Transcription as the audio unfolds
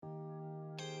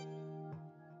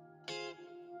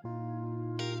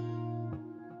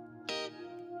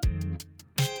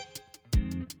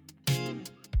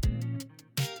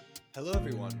Hello,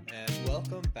 everyone, and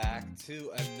welcome back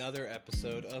to another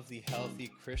episode of the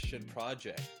Healthy Christian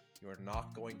Project. You are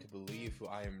not going to believe who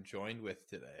I am joined with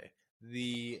today.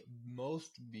 The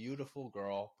most beautiful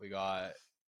girl. We got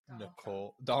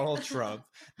Donald Trump.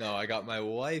 No, I got my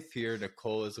wife here.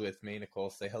 Nicole is with me. Nicole,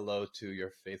 say hello to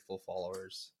your faithful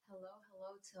followers. Hello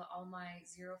to all my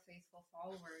 0 faithful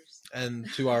followers. And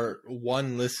to our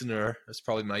one listener, it's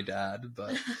probably my dad,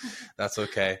 but that's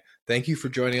okay. Thank you for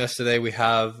joining us today. We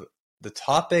have the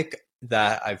topic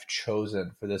that I've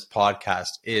chosen for this podcast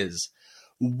is,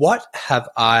 what have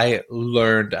I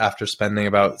learned after spending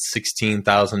about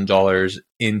 $16,000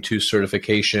 into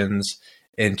certifications,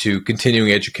 into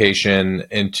continuing education,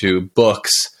 into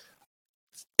books,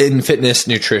 in fitness,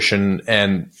 nutrition,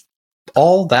 and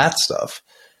all that stuff.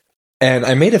 And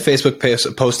I made a Facebook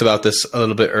post about this a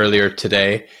little bit earlier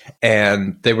today,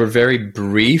 and they were very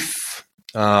brief,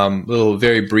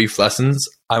 very brief lessons.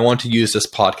 I want to use this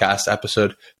podcast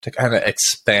episode to kind of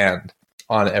expand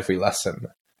on every lesson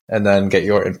and then get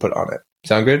your input on it.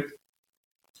 Sound good?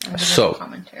 So,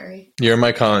 commentary. You're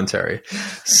my commentary.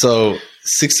 So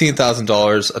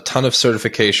 $16,000, a ton of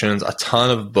certifications, a ton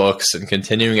of books, and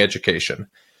continuing education.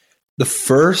 The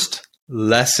first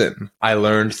lesson I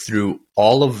learned through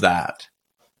all of that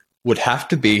would have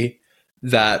to be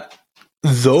that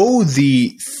though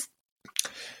the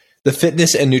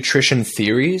fitness and nutrition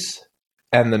theories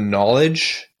and the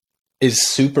knowledge is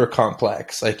super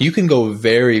complex, like you can go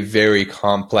very, very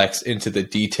complex into the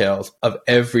details of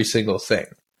every single thing,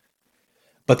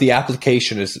 but the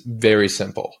application is very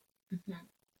simple. Mm-hmm.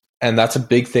 And that's a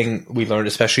big thing we learned,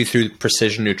 especially through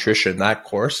precision nutrition, that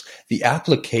course. The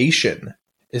application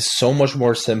is so much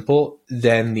more simple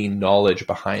than the knowledge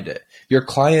behind it. Your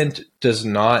client does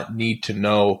not need to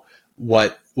know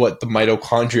what the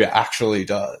mitochondria actually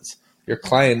does. Your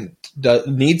client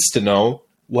needs to know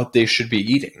what they should be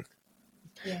eating.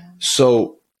 Yeah.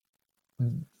 So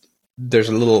there's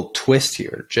a little twist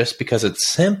here. Just because it's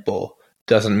simple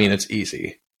doesn't mean it's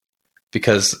easy.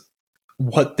 Because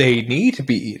what they need to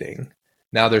be eating,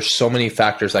 now there's so many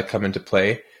factors that come into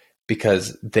play,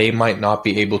 because they might not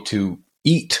be able to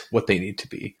eat what they need to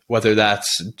be, whether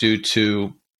that's due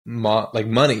to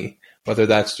money, whether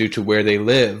that's due to where they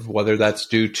live, whether that's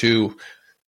due to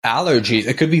allergies.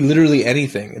 It could be literally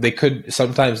anything.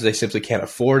 Sometimes they simply can't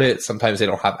afford it. Sometimes they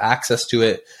don't have access to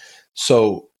it.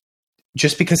 So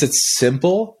just because it's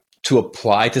simple to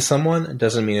apply to someone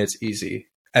doesn't mean it's easy.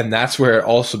 And that's where it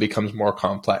also becomes more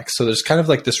complex. So there's kind of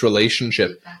like this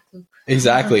relationship.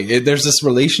 Exactly. There's this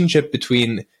relationship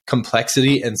between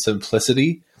complexity and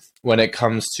simplicity when it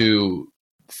comes to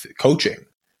coaching.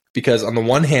 Because on the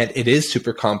one hand, it is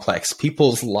super complex.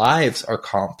 People's lives are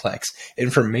complex.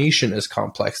 Information is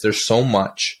complex. There's so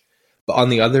much. But on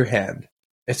the other hand,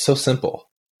 it's so simple.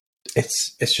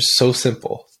 It's just so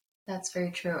simple. That's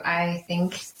very true. I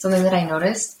think something that I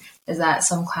noticed is that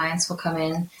some clients will come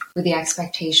in with the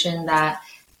expectation that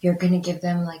you're going to give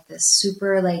them like this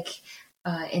super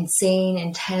insane,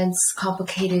 intense,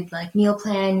 complicated meal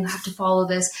plan. You have to follow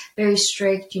this, very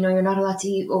strict. You're not allowed to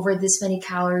eat over this many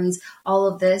calories, all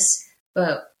of this.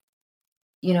 But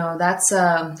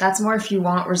that's more if you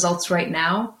want results right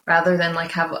now, rather than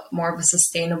have more of a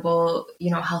sustainable,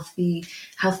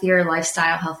 healthier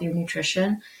lifestyle, healthier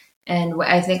nutrition. And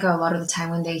I think a lot of the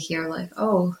time when they hear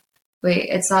oh, wait,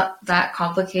 it's not that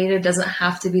complicated, it doesn't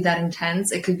have to be that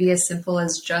intense. It could be as simple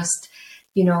as just,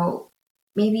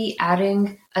 maybe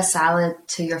adding a salad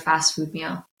to your fast food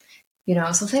meal.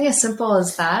 Something as simple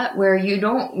as that, where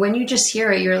when you just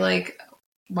hear it, you're like,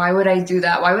 why would I do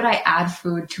that? Why would I add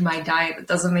food to my diet? It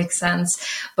doesn't make sense.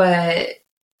 But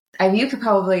you could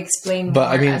probably explain more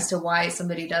as to why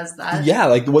somebody does that. Yeah,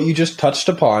 like what you just touched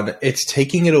upon, it's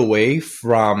taking it away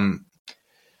from,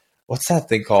 what's that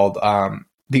thing called?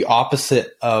 The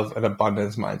opposite of an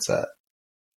abundance mindset.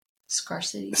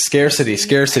 Scarcity.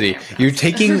 You're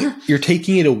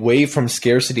taking it away from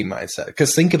scarcity mindset.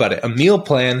 Because think about it. A meal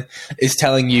plan is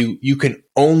telling you can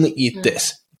only eat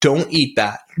this. Don't eat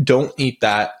that. Don't eat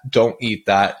that. Don't eat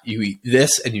that. You eat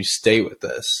this and you stay with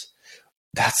this.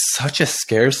 That's such a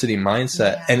scarcity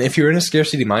mindset. Yeah. And if you're in a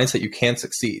scarcity mindset, you can't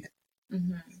succeed.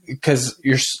 Mm-hmm. Because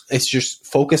it's just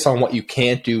focus on what you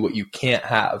can't do, what you can't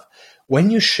have.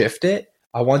 When you shift it,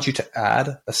 I want you to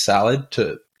add a salad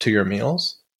to your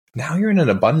meals. Now you're in an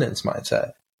abundance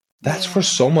mindset. That's where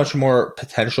so much more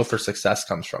potential for success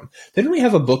comes from. Didn't we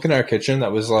have a book in our kitchen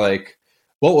that was like,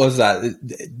 what was that?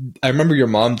 I remember your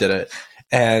mom did it.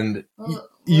 And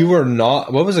you were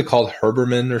not, what was it called?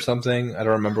 Herberman or something? I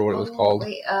don't remember what it was called.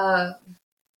 Wait,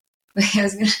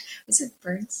 Was it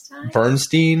Bernstein?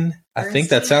 Bernstein? I think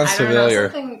that sounds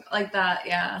familiar. Something like that,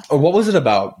 yeah. Or what was it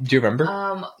about? Do you remember?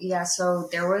 Yeah, so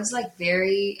there was like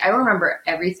I don't remember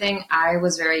everything. I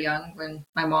was very young when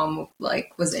my mom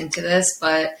like was into this,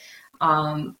 but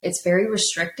it's very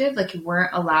restrictive. Like you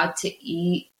weren't allowed to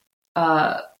eat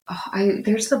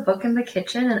there's the book in the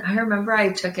kitchen, and I remember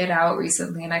I took it out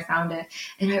recently and I found it.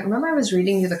 And I remember I was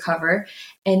reading through the cover,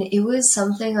 and it was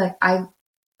something like I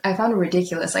found it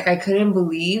ridiculous. Like I couldn't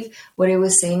believe what it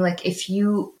was saying. Like if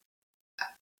you,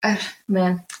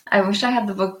 man, I wish I had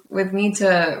the book with me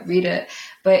to read it,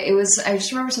 but I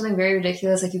just remember something very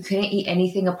ridiculous. Like you couldn't eat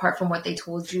anything apart from what they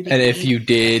told you to eat. And if you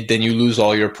did, then you lose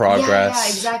all your progress. Yeah,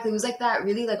 exactly. It was like that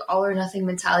really like all or nothing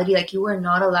mentality. Like you were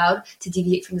not allowed to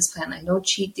deviate from this plan. Like no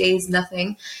cheat days,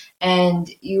 nothing.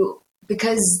 And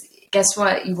because guess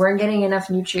what? You weren't getting enough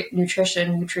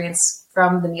nutrients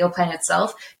from the meal plan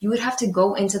itself. You would have to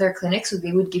go into their clinic, so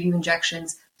they would give you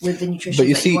injections with the nutrition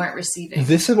you weren't receiving.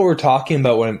 This is what we're talking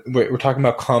about when we're talking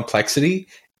about complexity.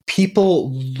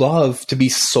 People love to be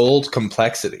sold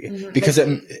complexity because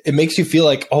it makes you feel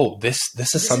like, oh, this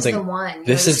is something. Is the one.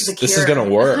 This is going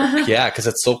to work. Yeah, because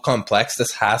it's so complex.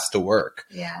 This has to work.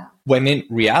 Yeah. When in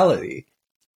reality,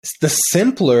 the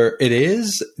simpler it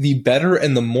is, the better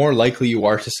and the more likely you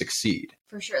are to succeed.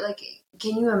 For sure. Like,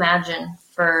 can you imagine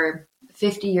for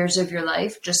 50 years of your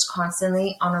life just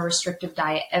constantly on a restrictive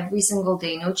diet every single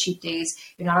day, no cheat days?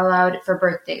 You're not allowed for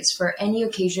birthdays, for any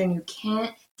occasion. You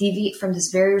can't deviate from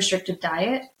this very restrictive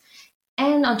diet.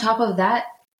 And on top of that,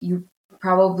 you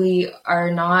probably are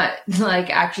not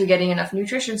like actually getting enough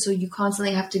nutrition. So you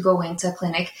constantly have to go into a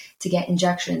clinic to get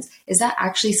injections. Is that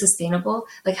actually sustainable?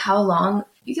 Like how long?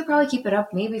 You could probably keep it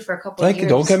up maybe for a couple of years.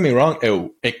 Don't get me wrong.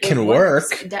 It can work.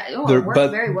 It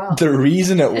works very well. The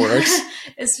reason it works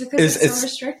is because it's so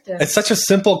restrictive. It's such a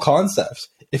simple concept.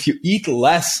 If you eat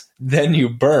less than you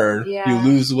burn, you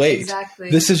lose weight.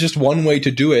 Exactly. This is just one way to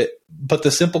do it. But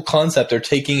the simple concept, they're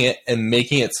taking it and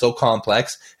making it so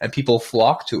complex, and people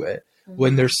flock to it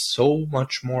when there's so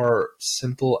much more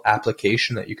simple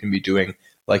application that you can be doing.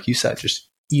 Like you said, just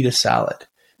eat a salad.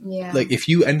 Yeah. Like if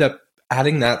you end up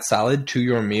adding that salad to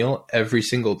your meal every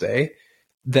single day,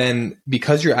 then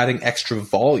because you're adding extra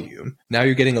volume, now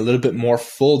you're getting a little bit more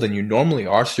full than you normally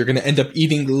are. So you're going to end up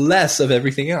eating less of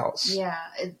everything else. Yeah,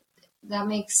 that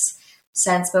makes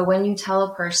sense. But when you tell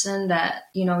a person that,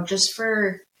 just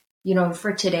for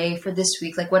today, for this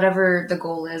week, like whatever the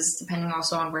goal is, depending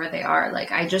also on where they are,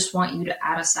 like, I just want you to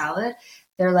add a salad.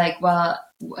 They're like, well,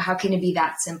 how can it be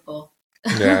that simple?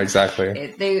 Yeah, exactly.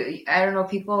 I don't know,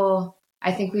 people,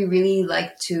 I think we really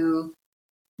like to,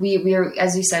 we are,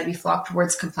 as you said, we flock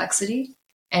towards complexity,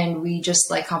 and we just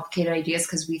like complicated ideas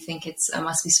because we think it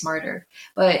must be smarter.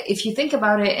 But if you think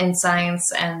about it in science,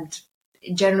 and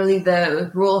generally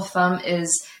the rule of thumb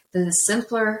is the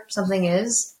simpler something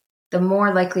is, the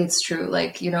more likely it's true.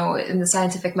 Like, in the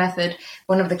scientific method,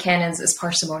 one of the canons is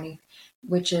parsimony,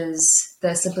 which is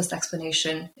the simplest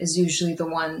explanation is usually the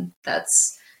one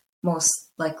that's most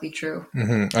likely true.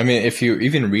 Mm-hmm. I mean, if you're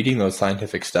even reading those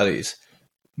scientific studies,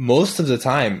 most of the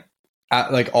time,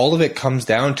 like all of it comes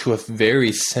down to a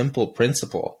very simple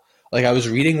principle. Like I was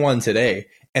reading one today,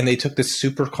 and they took this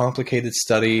super complicated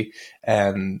study,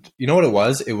 and you know what it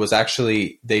was? It was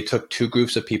actually, they took two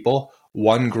groups of people.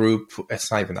 One group,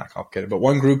 it's not even that complicated, but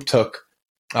one group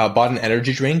bought an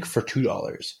energy drink for $2.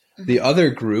 Mm-hmm. The other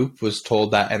group was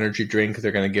told that energy drink,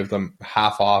 they're going to give them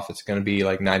half off. It's going to be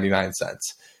like 99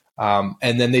 cents.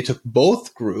 And then they took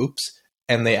both groups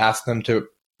and they asked them to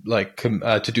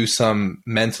to do some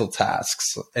mental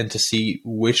tasks and to see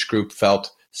which group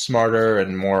felt smarter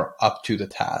and more up to the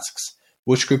tasks.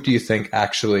 Which group do you think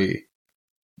actually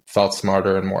felt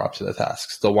smarter and more up to the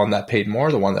tasks? The one that paid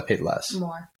more, the one that paid less?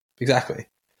 More. Exactly.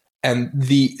 And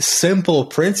the simple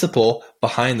principle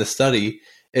behind the study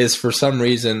is, for some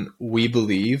reason, we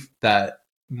believe that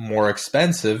more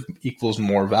expensive equals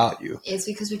more value. It's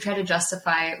because we try to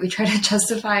justify it. We try to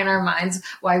justify in our minds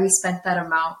why we spent that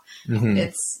amount.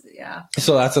 Mm-hmm.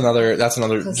 So that's another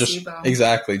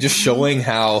placebo. Just showing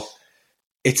how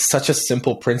it's such a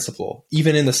simple principle,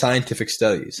 even in the scientific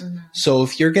studies. Mm-hmm. So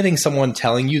if you're getting someone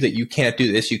telling you that you can't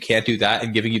do this, you can't do that,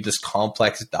 and giving you this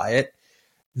complex diet,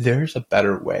 there's a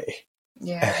better way.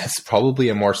 Yeah. And it's probably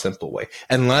a more simple way.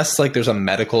 Unless like there's a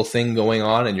medical thing going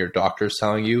on and your doctor's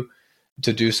telling you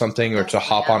to do something or to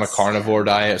hop on a carnivore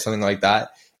diet or something like that,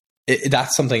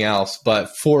 that's something else.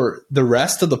 But for the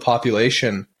rest of the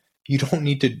population, you don't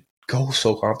need to go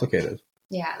so complicated.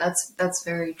 Yeah, that's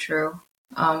very true.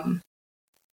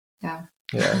 Yeah.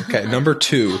 Yeah. Okay. Number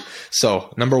 2.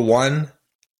 So number 1,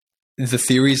 the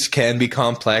theories can be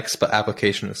complex, but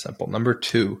application is simple. Number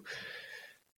 2,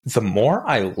 the more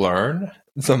I learn,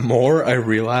 the more I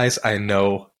realize I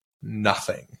know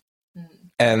nothing.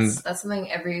 And that's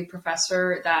something every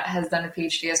professor that has done a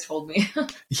PhD has told me.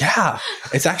 yeah,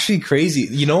 it's actually crazy.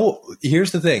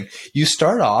 Here's the thing. You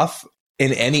start off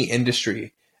in any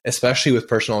industry, especially with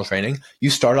personal training,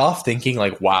 you start off thinking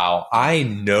like, wow, I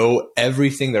know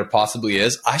everything there possibly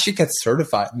is. I should get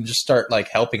certified and just start like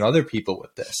helping other people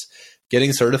with this.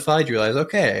 Getting certified, you realize,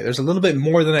 okay, there's a little bit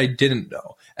more than I didn't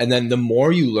know. And then the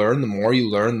more you learn,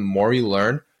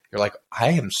 you're like, I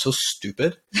am so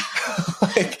stupid.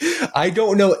 Like, I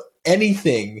don't know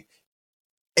anything.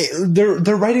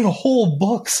 They're writing whole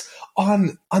books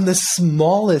on the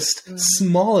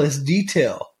smallest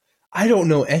detail. I don't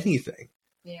know anything.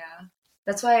 Yeah.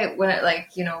 That's why when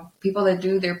people that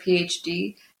do their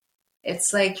PhD,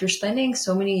 it's like you're spending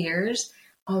so many years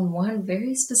on one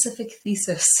very specific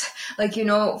thesis.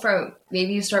 From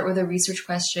maybe you start with a research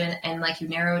question and like you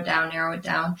narrow it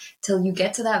down till you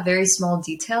get to that very small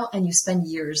detail, and you spend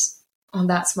years on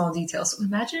that small detail. So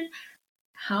imagine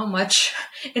how much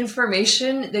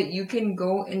information that you can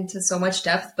go into so much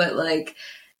depth, but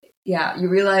you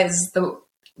realize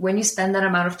when you spend that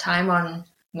amount of time on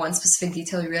one specific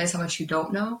detail, you realize how much you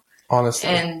don't know. Honestly.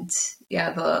 And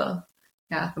the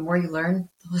more you learn,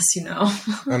 the less you know.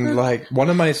 And like one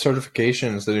of my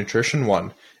certifications, the nutrition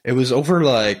one, it was over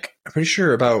I'm pretty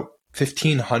sure about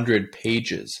 1,500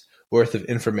 pages worth of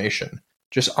information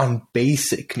just on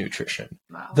basic nutrition.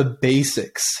 Wow. The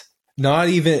basics.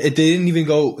 It didn't even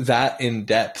go that in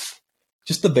depth.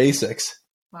 Just the basics.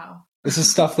 Wow. This is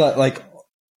stuff that like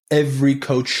every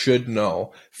coach should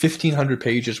know. 1,500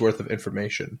 pages worth of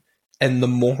information. And the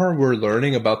more we're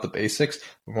learning about the basics,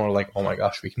 the more like, oh my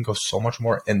gosh, we can go so much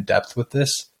more in depth with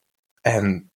this.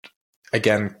 And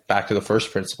again, back to the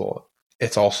first principle,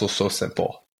 it's also so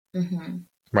simple. Mm-hmm.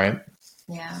 Right?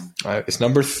 Yeah. It's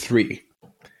number 3.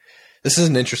 This is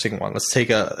an interesting one. Let's take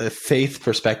a faith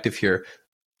perspective here.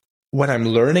 When I'm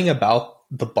learning about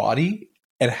the body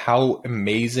and how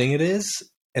amazing it is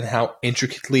and how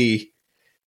intricately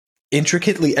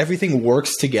everything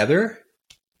works together,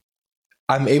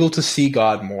 I'm able to see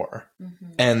God more.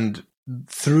 Mm-hmm. And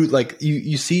through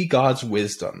you see God's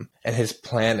wisdom and his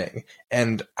planning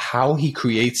and how he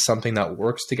creates something that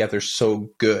works together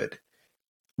so good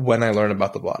when I learn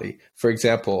about the body. For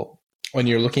example, when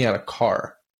you're looking at a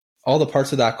car, all the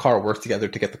parts of that car work together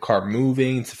to get the car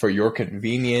moving for your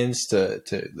convenience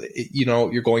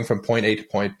you're going from point A to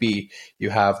point B.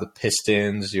 You have the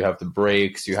pistons, you have the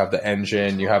brakes, you have the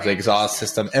engine, you have the exhaust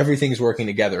system. Everything's working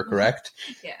together, correct?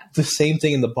 Yeah. The same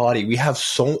thing in the body. We have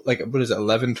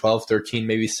 11, 12, 13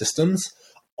 maybe systems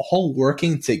all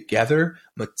working together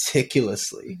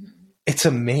meticulously. Mm-hmm. It's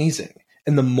amazing.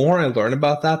 And the more I learn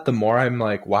about that, the more I'm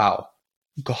like, wow,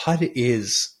 God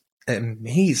is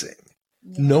amazing.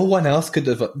 Yeah. No one else could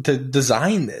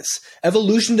design this.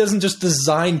 Evolution doesn't just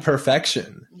design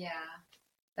perfection. Yeah,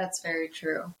 that's very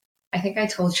true. I think I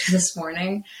told you this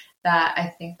morning that I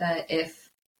think that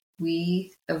if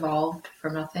we evolved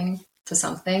from nothing to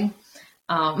something,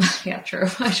 yeah, true.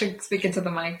 I should speak into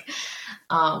the mic.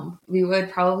 We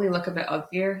would probably look a bit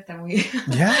uglier than we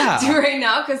do right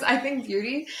now, because I think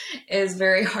beauty is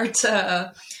very hard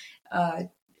to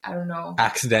I don't know.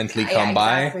 Accidentally come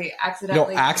by.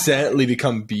 Accidentally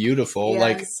become beautiful.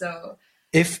 Yeah, so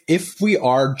if we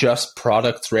are just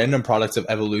random products of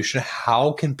evolution,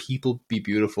 how can people be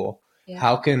beautiful? Yeah.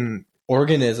 How can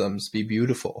organisms be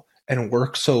beautiful and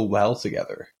work so well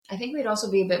together? I think we'd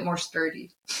also be a bit more sturdy.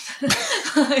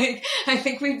 I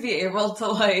think we'd be able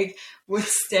to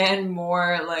withstand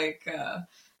more I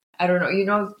don't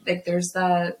know, there's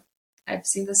that. I've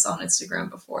seen this on Instagram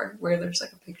before where there's a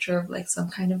picture of some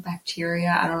kind of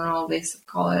bacteria. I don't know, they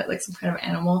call it some kind of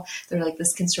animal. They're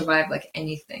this can survive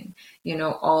anything,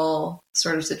 all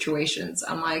sort of situations.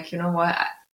 I'm like, you know what? I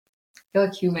feel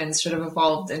like humans should have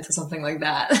evolved into something like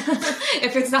that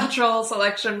if it's natural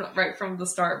selection right from the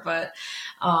start. But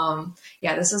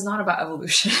this is not about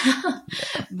evolution.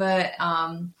 But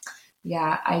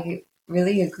I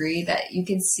really agree that you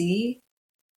can see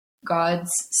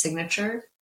God's signature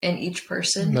in each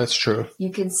person. That's true.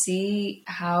 You can see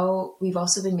how we've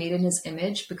also been made in his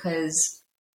image, because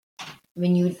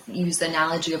when you use the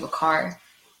analogy of a car,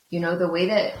 the way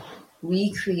that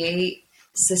we create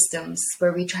systems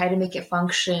where we try to make it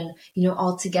function,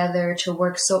 all together to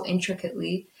work so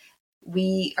intricately,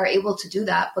 we are able to do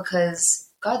that because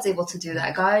God's able to do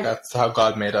that. That's how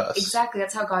God made us. Exactly.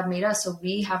 That's how God made us. So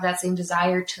we have that same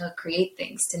desire to create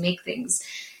things, to make things.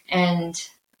 And,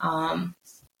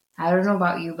 I don't know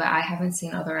about you, but I haven't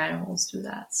seen other animals do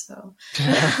that. So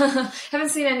haven't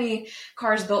seen any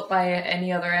cars built by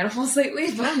any other animals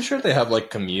lately. But I'm sure they have like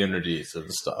communities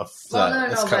and stuff. well,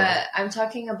 no, but I'm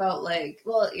talking about like,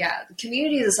 well, yeah,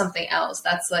 communities is something else.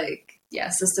 That's like, yeah,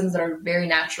 systems that are very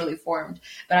naturally formed.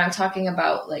 But I'm talking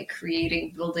about like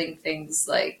creating, building things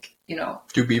like,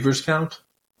 Do beavers count?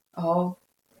 Oh,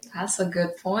 that's a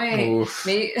good point. Oof.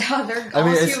 Maybe, they're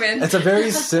almost human. It's a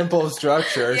very simple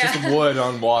structure. It's just wood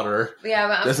on water. Yeah,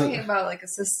 but I'm talking about like a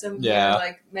system where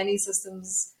like many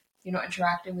systems,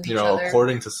 interacting with each other.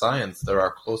 According to science, they're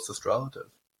our closest relative.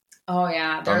 Oh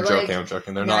yeah, I'm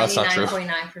joking. They're not. That's not true.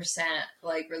 99.9%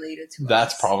 like related to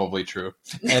That's us. probably true.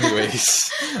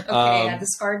 Anyways, okay,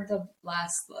 discard the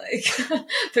last like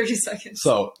 30 seconds.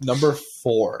 So number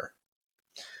 4.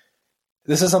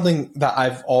 This is something that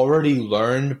I've already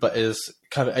learned, but is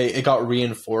it got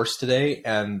reinforced today,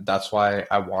 and that's why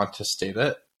I want to state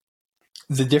it.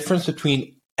 The difference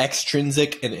between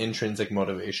extrinsic and intrinsic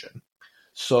motivation.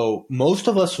 So most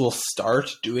of us will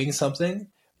start doing something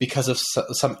because of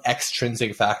some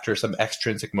extrinsic factor, some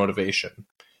extrinsic motivation.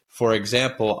 For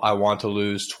example, I want to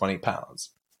lose 20 pounds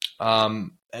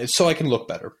so I can look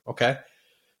better, okay?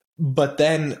 But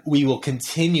then we will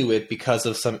continue it because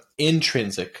of some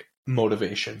intrinsic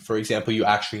motivation. For example, you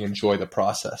actually enjoy the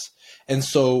process. And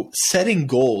so setting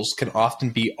goals can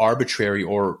often be arbitrary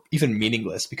or even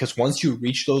meaningless, because once you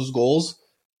reach those goals,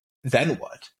 then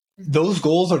what? Those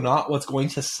goals are not what's going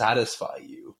to satisfy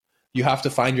you. You have to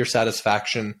find your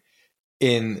satisfaction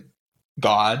in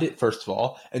God, first of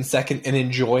all, and second, in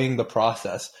enjoying the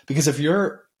process. Because if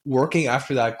you're working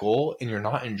after that goal and you're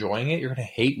not enjoying it, you're going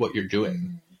to hate what you're doing.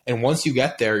 Mm-hmm. And once you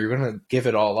get there, you're going to give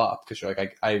it all up because you're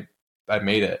like, I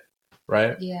made it.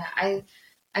 Right? Yeah,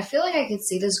 I feel like I could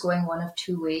see this going one of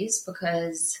two ways,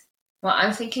 because, well,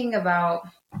 I'm thinking about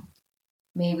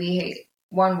maybe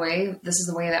one way. This is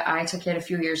the way that I took it a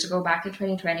few years ago, back in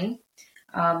 2020.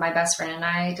 My best friend and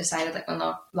I decided that when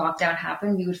lockdown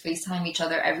happened, we would FaceTime each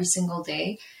other every single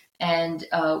day. And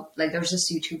like there was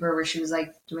this YouTuber where she was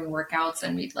like doing workouts,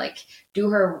 and we'd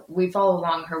follow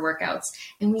along her workouts,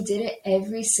 and we did it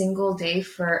every single day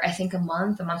for I think a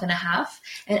month and a half.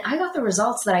 And I got the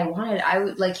results that I wanted. I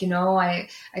would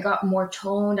I got more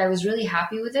toned. I was really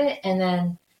happy with it. And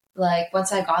then like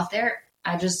once I got there,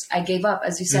 I gave up,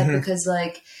 as you said, mm-hmm. because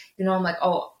I'm like,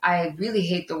 oh, I really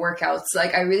hate the workouts.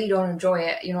 Like, I really don't enjoy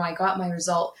it. I got my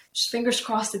result. Just fingers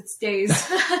crossed it stays.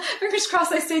 Fingers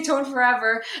crossed I stay toned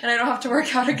forever and I don't have to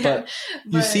work out again.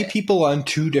 But you see people on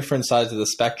two different sides of the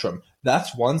spectrum.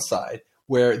 That's one side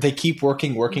where they keep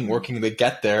working. They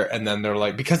get there, and then they're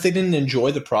like, because they didn't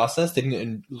enjoy the process, they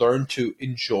didn't learn to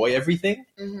enjoy everything,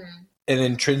 mm-hmm. and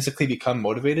intrinsically become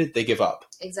motivated, they give up.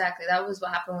 Exactly. That was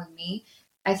what happened with me.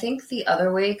 I think the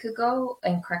other way it could go,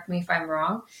 and correct me if I'm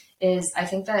wrong, is I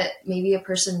think that maybe a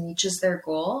person reaches their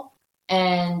goal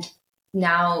and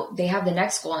now they have the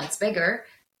next goal and it's bigger,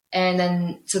 and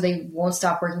then so they won't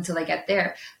stop working till they get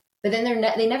there. But then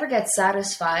they never get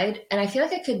satisfied, and I feel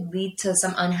like it could lead to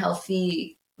some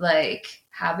unhealthy like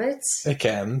habits. It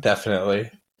can, definitely.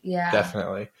 Yeah.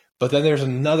 Definitely. But then there's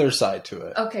another side to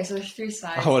it. Okay, so there's 3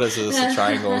 sides. What is this? A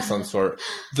triangle of some sort.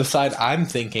 The side I'm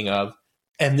thinking of,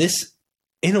 and this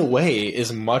in a way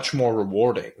is much more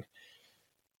rewarding.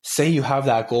 Say you have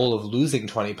that goal of losing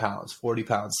 20 pounds, 40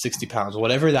 pounds, 60 pounds,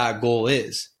 whatever that goal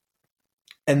is.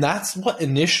 And that's what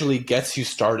initially gets you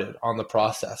started on the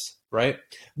process, right?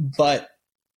 But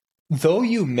though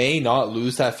you may not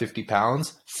lose that 50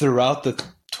 pounds throughout the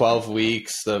 12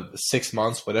 weeks, the 6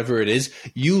 months, whatever it is,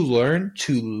 you learn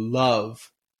to love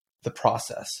the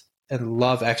process and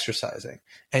love exercising.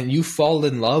 And you fall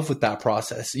in love with that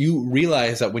process. You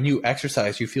realize that when you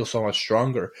exercise, you feel so much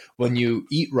stronger. When you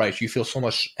eat right, you feel so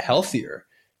much healthier.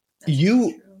 That's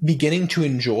you beginning to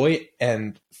enjoy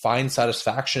and find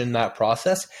satisfaction in that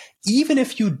process, even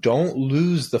if you don't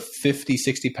lose the 50,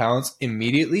 60 pounds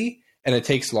immediately and it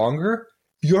takes longer,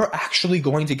 you're actually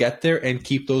going to get there and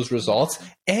keep those results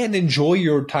and enjoy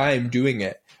your time doing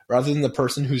it, rather than the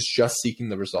person who's just seeking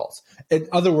the results. In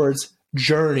other words,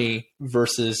 journey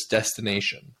versus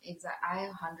destination. Exactly. I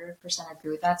 100%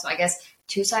 agree with that. So I guess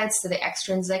 2 sides to the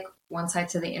extrinsic, 1 side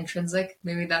to the intrinsic.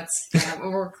 Maybe that's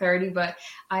more clarity, but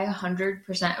I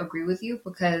 100% agree with you,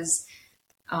 because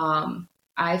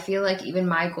I feel like even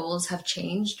my goals have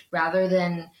changed, rather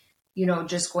than,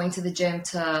 just going to the gym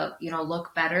to,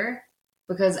 look better.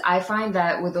 Because I find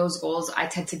that with those goals, I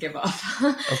tend to give up.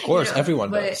 Of course,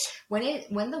 everyone does. But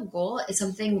when the goal is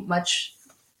something much,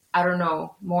 I don't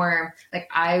know, more like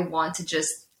I want to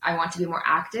just I want to be more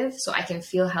active so I can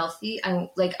feel healthy.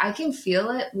 I can feel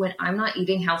it when I'm not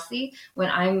eating healthy, when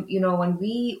I'm, when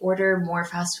we order more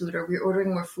fast food or we're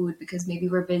ordering more food because maybe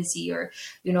we're busy or,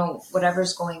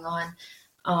 whatever's going on.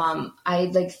 I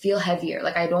like feel heavier.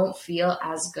 Like I don't feel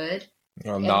as good.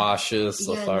 Nauseous,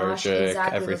 lethargic,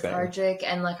 exactly, everything. lethargic,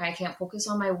 and like I can't focus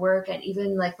on my work. And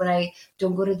even like when I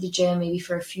don't go to the gym, maybe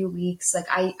for a few weeks, like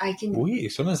I can.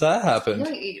 Weeks? When has that happened?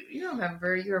 You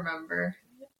remember? You remember?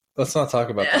 Let's not talk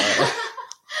about that.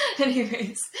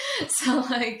 Anyways, so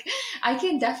like I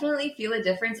can definitely feel a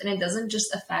difference, and it doesn't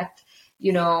just affect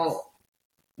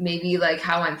maybe like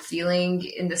how I'm feeling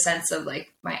in the sense of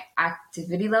like my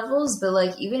activity levels, but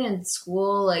like even in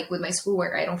school, like with my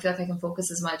schoolwork, I don't feel like I can focus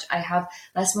as much. I have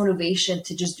less motivation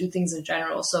to just do things in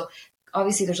general. So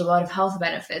obviously there's a lot of health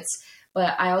benefits,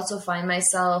 but I also find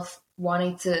myself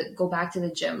wanting to go back to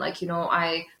the gym. Like,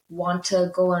 I want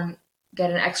to go and get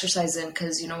an exercise in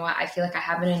because, what, I feel like I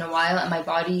haven't in a while and my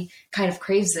body kind of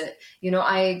craves it.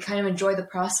 I kind of enjoy the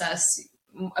process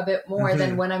a bit more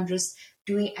than when I'm just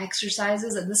doing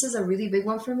exercises. And this is a really big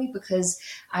one for me because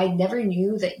I never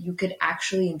knew that you could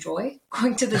actually enjoy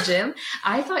going to the gym.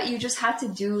 I thought you just had to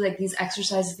do like these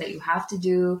exercises that you have to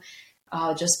do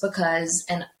just because.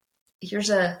 And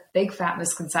here's a big fat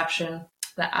misconception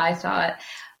that I thought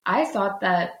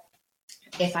that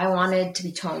if I wanted to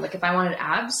be toned, like if I wanted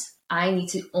abs, I need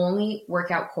to only work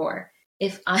out core.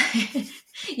 If I,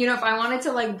 if I wanted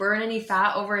to like burn any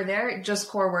fat over there, just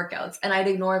core workouts and I'd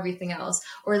ignore everything else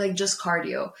or like just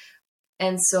cardio.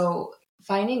 And so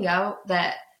finding out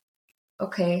that,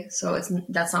 okay, so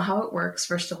that's not how it works,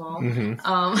 first of all.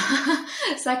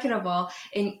 Second of all,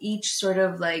 in each sort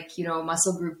of like,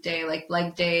 muscle group day, like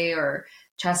leg day or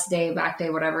chest day, back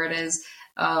day, whatever it is,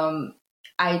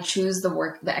 I choose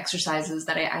the exercises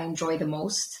that I enjoy the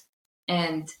most.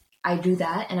 And I do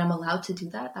that, and I'm allowed to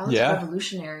do that. That was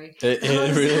revolutionary. It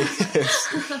really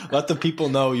is. Let the people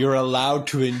know you're allowed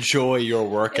to enjoy your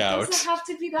workout. It doesn't have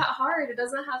to be that hard. It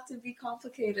doesn't have to be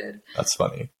complicated. That's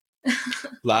funny.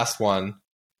 Last one,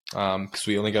 because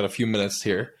we only got a few minutes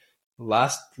here.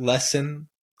 Last lesson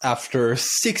after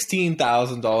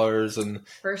 $16,000 and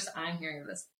first I'm hearing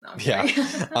this.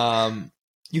 No,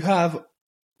 you have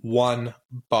one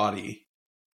body,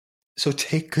 so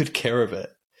take good care of it.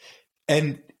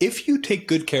 And if you take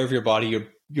good care of your body,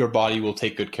 your body will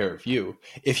take good care of you.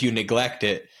 If you neglect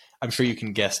it, I'm sure you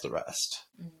can guess the rest.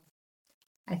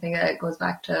 I think that goes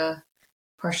back to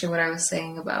partially what I was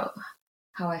saying about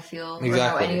how I feel or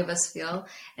how any of us feel.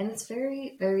 And it's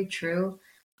very, very true.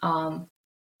 I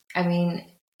mean,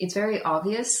 it's very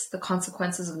obvious the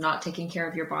consequences of not taking care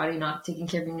of your body, not taking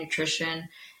care of your nutrition,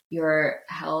 your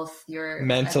health, your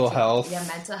mental health,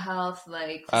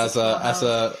 like as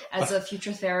a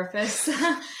future therapist.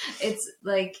 It's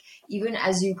like even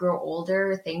as you grow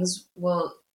older, things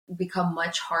will become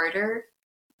much harder,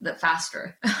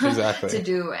 faster to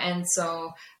do. And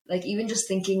so like even just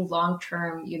thinking long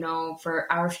term, for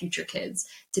our future kids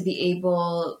to be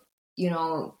able,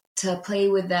 to play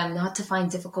with them, not to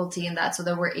find difficulty in that, so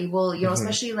that we're able,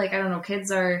 especially like, I don't know, kids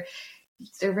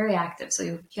they're very active. So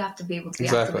you have to be able to be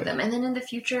active with them. And then in the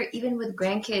future, even with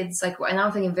grandkids, like, and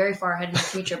I'm thinking very far ahead in the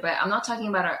future, but I'm not talking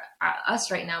about us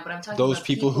right now, but I'm talking those about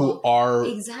people who are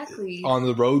on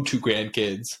the road to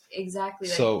grandkids. Exactly.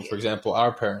 So like, for example,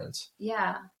 our parents.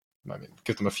 Yeah. I mean,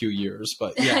 give them a few years,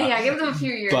 but yeah, give them a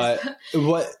few years.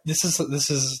 But this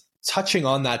is touching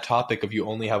on that topic of you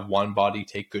only have one body,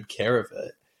 take good care of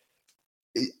it.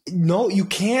 No, you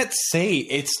can't say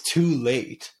it's too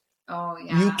late. Oh,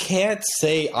 yeah. You can't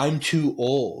say I'm too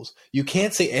old. You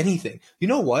can't say anything. You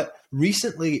know what?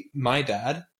 Recently, my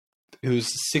dad, who's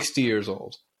 60 years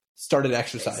old, started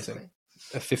exercising.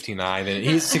 59, and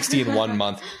he's 60 in 1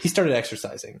 month. He started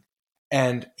exercising.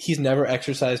 And he's never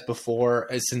exercised before.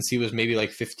 Since he was maybe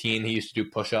like 15, he used to do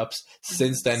push-ups.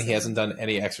 Since then, he hasn't done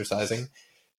any exercising.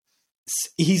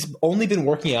 He's only been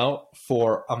working out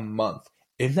for a month.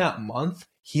 In that month,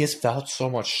 he has felt so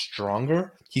much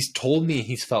stronger. He's told me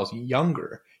he's felt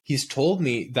younger. He's told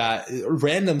me that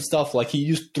random stuff, like he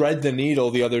used thread the needle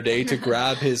the other day to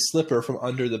grab his slipper from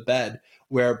under the bed,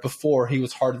 where before he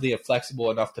was hardly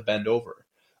flexible enough to bend over.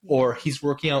 Yeah. Or he's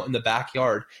working out in the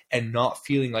backyard and not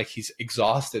feeling like he's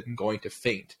exhausted and going to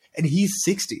faint. And he's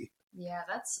 60. Yeah,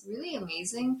 that's really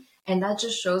amazing. And that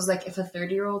just shows, like, if a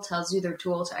 30-year-old tells you they're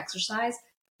too old to exercise,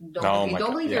 don't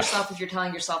believe yourself if you're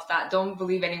telling yourself that. Don't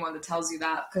believe anyone that tells you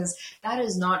that, because that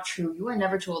is not true. You are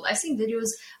never too old. I've seen videos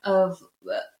of,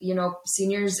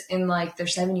 seniors in like their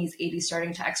 70s, 80s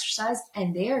starting to exercise,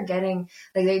 and they are getting,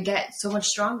 like, they get so much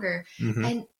stronger. Mm-hmm.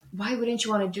 And why wouldn't you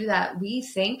want to do that? We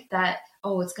think that,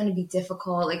 oh, it's going to be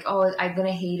difficult. Like, oh, I'm going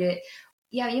to hate it.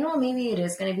 yeah, maybe it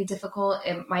is going to be difficult.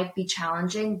 It might be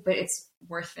challenging, but it's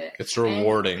worth it. It's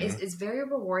rewarding. It's very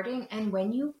rewarding. And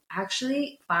when you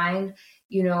actually find,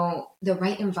 the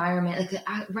right environment, like the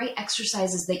right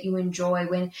exercises that you enjoy,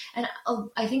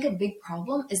 I think a big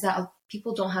problem is that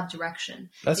people don't have direction.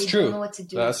 That's true. They don't know what to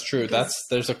do. That's true.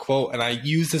 There's a quote, and I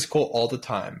use this quote all the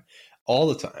time.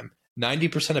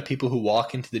 90% of people who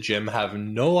walk into the gym have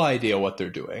no idea what they're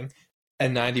doing.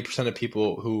 And 90% of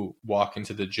people who walk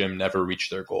into the gym never reach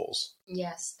their goals.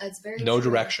 Yes, that's very no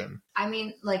true. Direction. I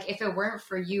mean, like, if it weren't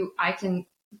for you, I can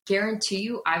guarantee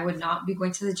you I would not be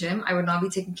going to the gym. I would not be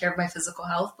taking care of my physical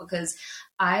health, because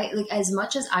as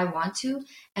much as I want to,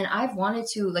 and I've wanted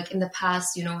to, like, in the past,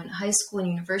 in high school and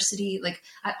university, like,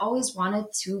 I always wanted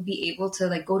to be able to,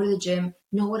 like, go to the gym,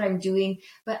 know what I'm doing.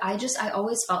 But I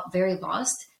always felt very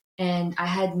lost. And I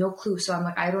had no clue. So I'm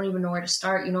like, I don't even know where to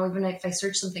start. Even if I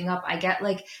search something up, I get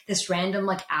like this random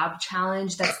like ab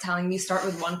challenge that's telling me start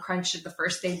with 1 crunch the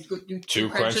first day, do 2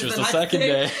 crunches the second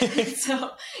day.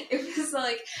 So it was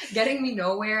like getting me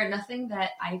nowhere. Nothing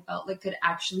that I felt like could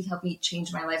actually help me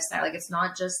change my lifestyle. Like, it's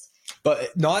not just.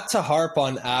 But not to harp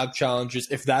on ab challenges.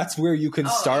 If that's where you can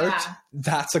start,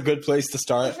 that's a good place to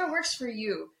start. If it works for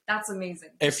you, that's amazing.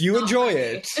 If you enjoy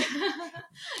it.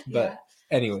 But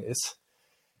anyways.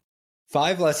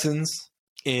 5 lessons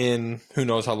in who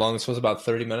knows how long this was, about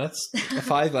 30 minutes.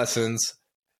 5 lessons.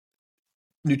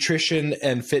 Nutrition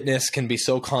and fitness can be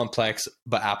so complex,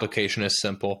 but application is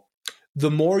simple.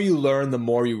 The more you learn, the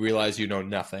more you realize you know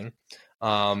nothing.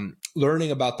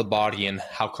 Learning about the body and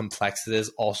how complex it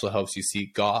is also helps you see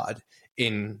God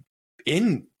in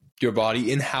your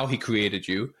body, in how he created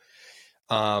you.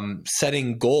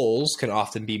 Setting goals can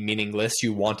often be meaningless.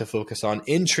 You want to focus on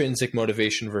intrinsic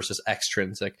motivation versus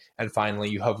extrinsic. And finally,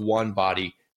 you have one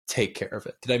body. Take care of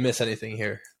it. Did I miss anything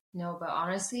here? No, but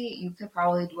honestly, you could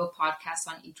probably do a podcast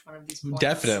on each one of these points.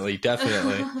 Definitely.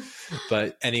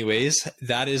 But anyways,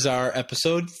 that is our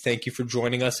episode. Thank you for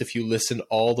joining us. If you listened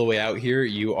all the way out here,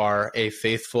 you are a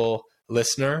faithful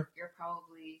listener. You're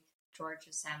probably George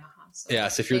Samaha. So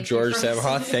yes, if you're George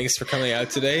Samaha, thanks for coming out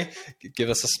today. Give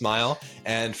us a smile.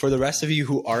 And for the rest of you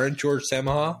who aren't George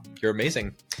Samaha, you're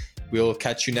amazing. We'll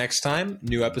catch you next time.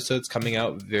 New episodes coming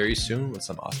out very soon with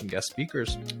some awesome guest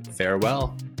speakers.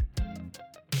 Farewell.